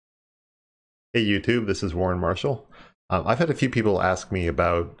Hey YouTube, this is Warren Marshall. I've had a few people ask me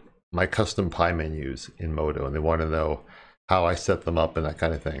about my custom pie menus in MODO, and they want to know how I set them up and that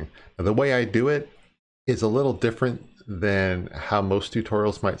kind of thing. Now, the way I do it is a little different than how most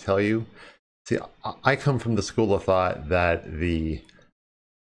tutorials might tell you. See, I come from the school of thought that the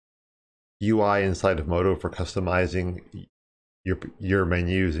UI inside of MODO for customizing your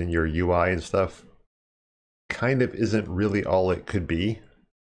menus and your UI and stuff kind of isn't really all it could be.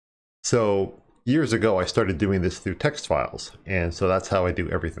 So years ago, I started doing this through text files. And so that's how I do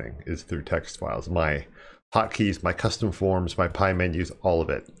everything, is through text files. My hotkeys, my custom forms, my pie menus, all of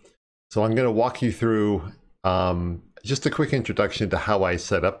it. So I'm going to walk you through just a quick introduction to how I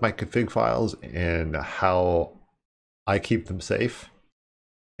set up my config files and how I keep them safe.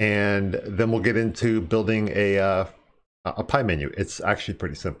 And then we'll get into building a pie menu. It's actually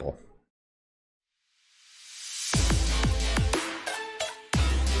pretty simple.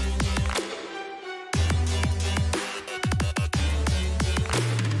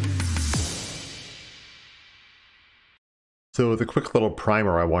 So the quick little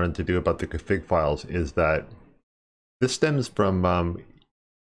primer I wanted to do about the config files is that this stems from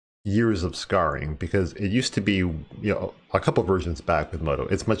years of scarring, because it used to be, a couple versions back with MODO.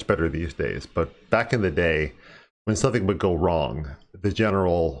 It's much better these days, but back in the day, when something would go wrong, the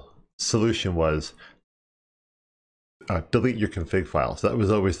general solution was delete your config files. That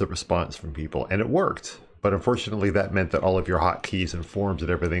was always the response from people, and it worked. But unfortunately, that meant that all of your hotkeys and forms and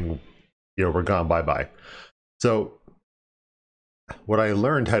everything, were gone bye-bye. So what I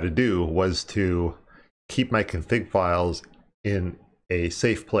learned how to do was to keep my config files in a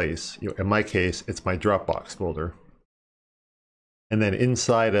safe place. In my case, it's my Dropbox folder. And then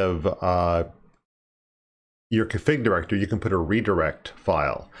inside of your config directory, you can put a redirect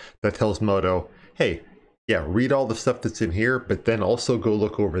file that tells MODO, hey, yeah, read all the stuff that's in here, but then also go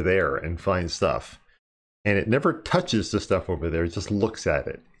look over there and find stuff. And it never touches the stuff over there, it just looks at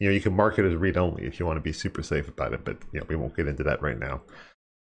it. You can mark it as read-only if you want to be super safe about it, but we won't get into that right now.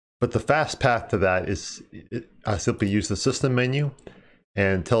 But the fast path to that is simply use the system menu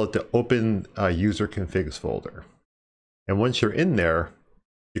and tell it to open a user configs folder. And once you're in there,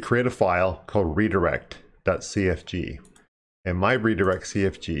 you create a file called redirect.cfg. And my redirect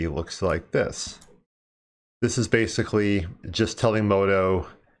CFG looks like this. This is basically just telling MODO,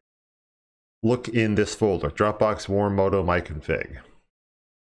 look in this folder, Dropbox warm MODO my config.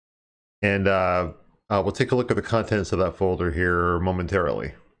 And we'll take a look at the contents of that folder here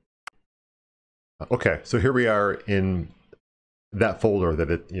momentarily. Okay, so here we are in that folder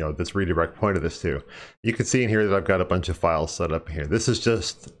that this redirect pointed us to. You can see in here that I've got a bunch of files set up here. This is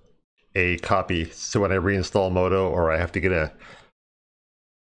just a copy. So when I reinstall MODO or I have to get a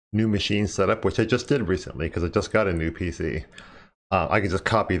new machine set up, which I just did recently because I just got a new PC, I can just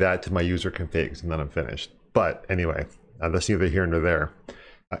copy that to my user configs and then I'm finished. But anyway, that's neither here nor there.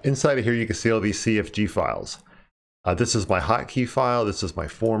 Inside of here, you can see all these CFG files. This is my hotkey file. This is my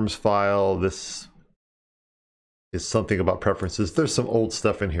forms file. This is something about preferences. There's some old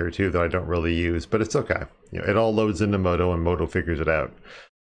stuff in here too that I don't really use, but it's okay. It all loads into MODO and MODO figures it out.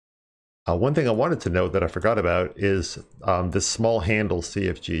 One thing I wanted to note that I forgot about is this small handle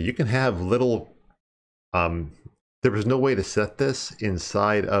CFG. You can have little, there was no way to set this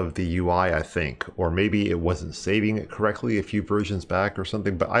inside of the UI, I think, or maybe it wasn't saving it correctly a few versions back or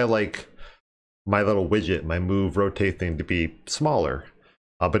something, but I like my little widget, my move, rotate thing to be smaller,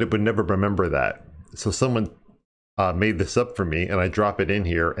 but it would never remember that. So someone made this up for me and I drop it in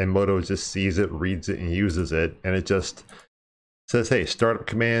here and MODO just sees it, reads it, and uses it, and it just says, hey, startup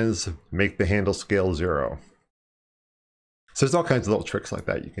commands, make the handle scale 0. So there's all kinds of little tricks like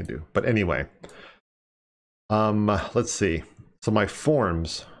that you can do. But anyway, let's see. So my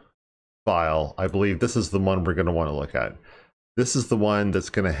forms file, I believe this is the one we're going to want to look at. This is the one that's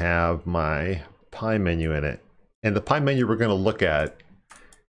going to have my pie menu in it. And the pie menu we're going to look at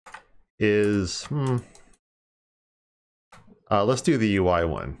is, let's do the UI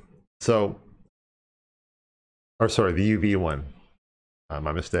one. So, or sorry, the UV one.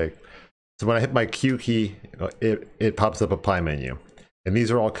 My mistake. So when I hit my Q key, it pops up a pie menu. And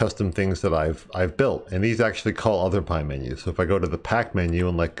these are all custom things that I've built. And these actually call other pie menus. So if I go to the pack menu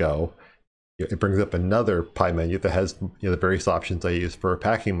and let go, it brings up another pie menu that has the various options I use for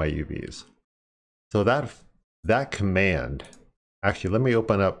packing my UVs. So that command, actually, let me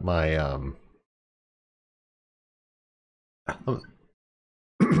open up my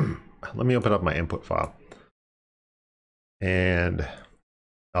let me open up my input file. And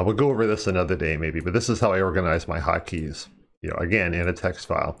we'll go over this another day maybe, but this is how I organize my hotkeys, again, in a text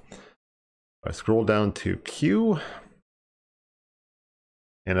file. I scroll down to Q.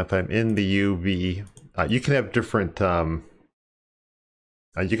 And if I'm in the UV, you can have different, you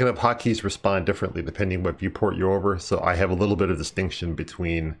can have hotkeys respond differently depending what viewport you're over. So I have a little bit of distinction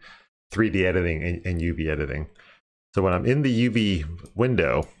between 3D editing and UV editing. So when I'm in the UV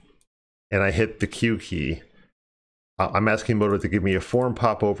window and I hit the Q key, I'm asking MODO to give me a form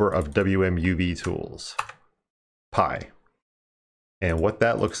popover of WMUV tools, pi. And what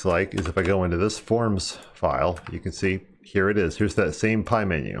that looks like is if I go into this forms file, you can see here it is. Here's that same pi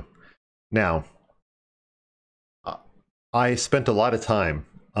menu. Now, I spent a lot of time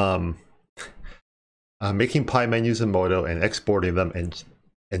making pi menus in MODO and exporting them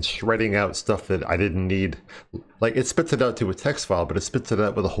and shredding out stuff that I didn't need. Like, it spits it out to a text file, but it spits it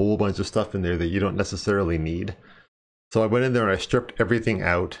out with a whole bunch of stuff in there that you don't necessarily need. So I went in there and I stripped everything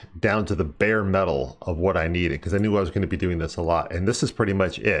out down to the bare metal of what I needed, because I knew I was going to be doing this a lot. And this is pretty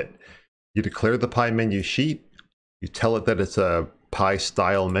much it. You declare the pi menu sheet, you tell it that it's a pi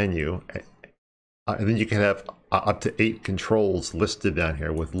style menu, and then you can have up to 8 controls listed down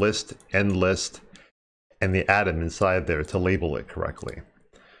here with list, end list, and the atom inside there to label it correctly.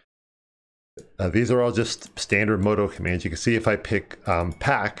 These are all just standard MODO commands. You can see if I pick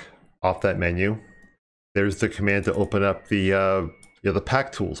pack off that menu, there's the command to open up the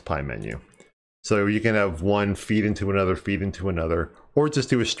pack tools pi menu. So you can have one feed into another, or just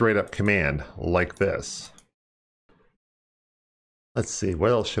do a straight up command like this. Let's see,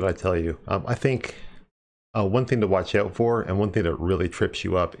 what else should I tell you? I think one thing to watch out for, and one thing that really trips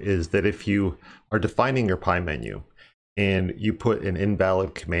you up, is that if you are defining your pi menu and you put an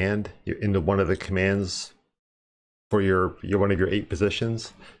invalid command into one of the commands for your one of your 8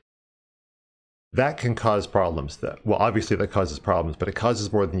 positions, that can cause problems. Well, obviously that causes problems, but it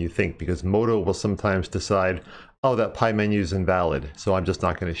causes more than you think, because MODO will sometimes decide, oh, that pi menu is invalid, so I'm just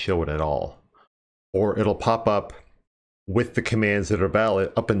not going to show it at all. Or it'll pop up with the commands that are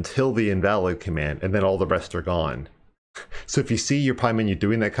valid up until the invalid command, and then all the rest are gone. So if you see your pi menu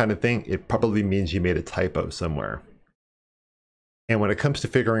doing that kind of thing, it probably means you made a typo somewhere. And when it comes to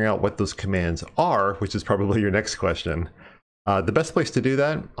figuring out what those commands are, which is probably your next question, the best place to do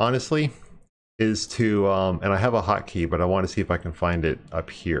that, honestly, is to, and I have a hotkey, but I want to see if I can find it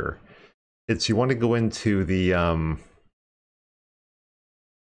up here. It's, you want to go into the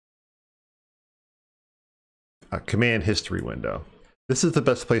command history window. This is the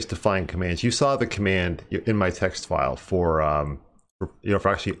best place to find commands. You saw the command in my text file for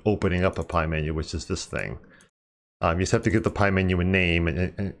actually opening up a pi menu, which is this thing. You just have to give the pi menu a name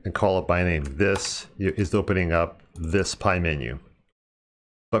and call it by name. This is opening up this pi menu.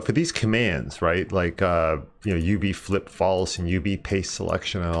 But for these commands, right, like UV flip false and UV paste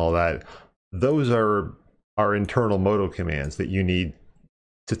selection and all that, those are our internal MODO commands that you need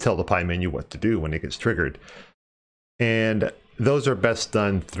to tell the pi menu what to do when it gets triggered. And those are best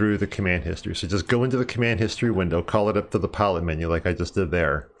done through the command history. So just go into the command history window, call it up to the palette menu like I just did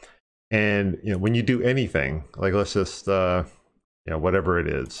there. And when you do anything, like let's just whatever it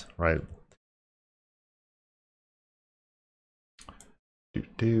is, right?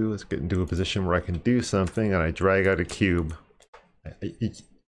 Let's get into a position where I can do something, and I drag out a cube.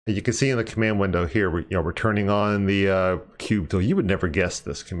 You can see in the command window here, we're turning on the cube tool. You would never guess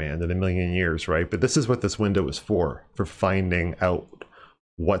this command in a million years, right? But this is what this window is for finding out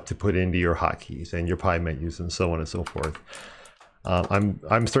what to put into your hotkeys and your pi menus and so on and so forth.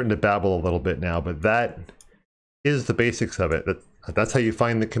 I'm starting to babble a little bit now, but that is the basics of it. That's how you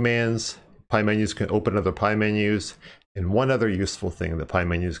find the commands. Pi menus can open other pi menus. And one other useful thing that pi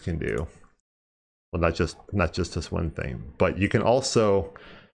menus can do, well, not just this one thing, but you can also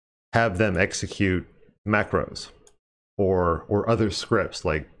have them execute macros or other scripts,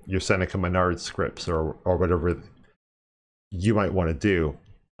 like your Seneca Menard scripts or whatever you might want to do.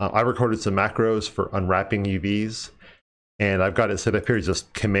 I recorded some macros for unwrapping UVs, and I've got it set up here,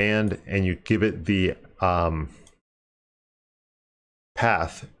 just command, and you give it the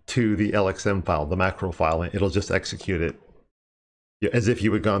path to the LXM file, the macro file, and it'll just execute it as if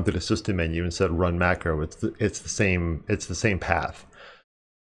you had gone through the system menu and said run macro. It's the same path.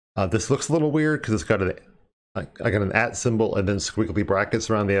 This looks a little weird because it's got I got an @ symbol and then squiggly brackets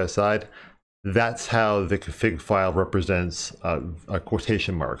around the outside. That's how the config file represents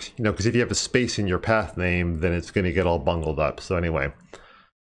quotation marks. Because if you have a space in your path name, then it's going to get all bungled up. So anyway,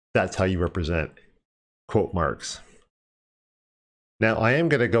 that's how you represent quote marks. Now, I am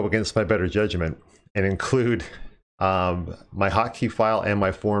going to go against my better judgment and include my hotkey file and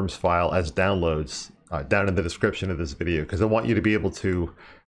my forms file as downloads down in the description of this video, because I want you to be able to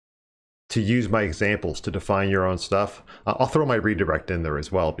use my examples to define your own stuff. I'll throw my redirect in there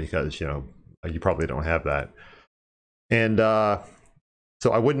as well, because you probably don't have that. And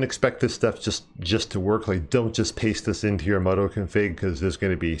So I wouldn't expect this stuff just to work. Like, don't just paste this into your MODO config, because there's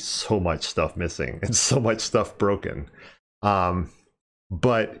going to be so much stuff missing and so much stuff broken.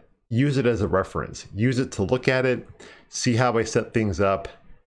 But use it as a reference. Use it to look at it, see how I set things up,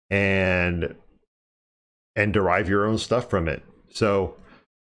 and derive your own stuff from it. So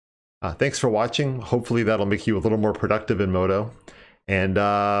thanks for watching. Hopefully that'll make you a little more productive in MODO. And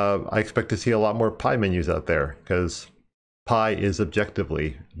I expect to see a lot more pie menus out there, because pie is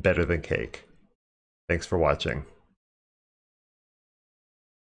objectively better than cake. Thanks for watching.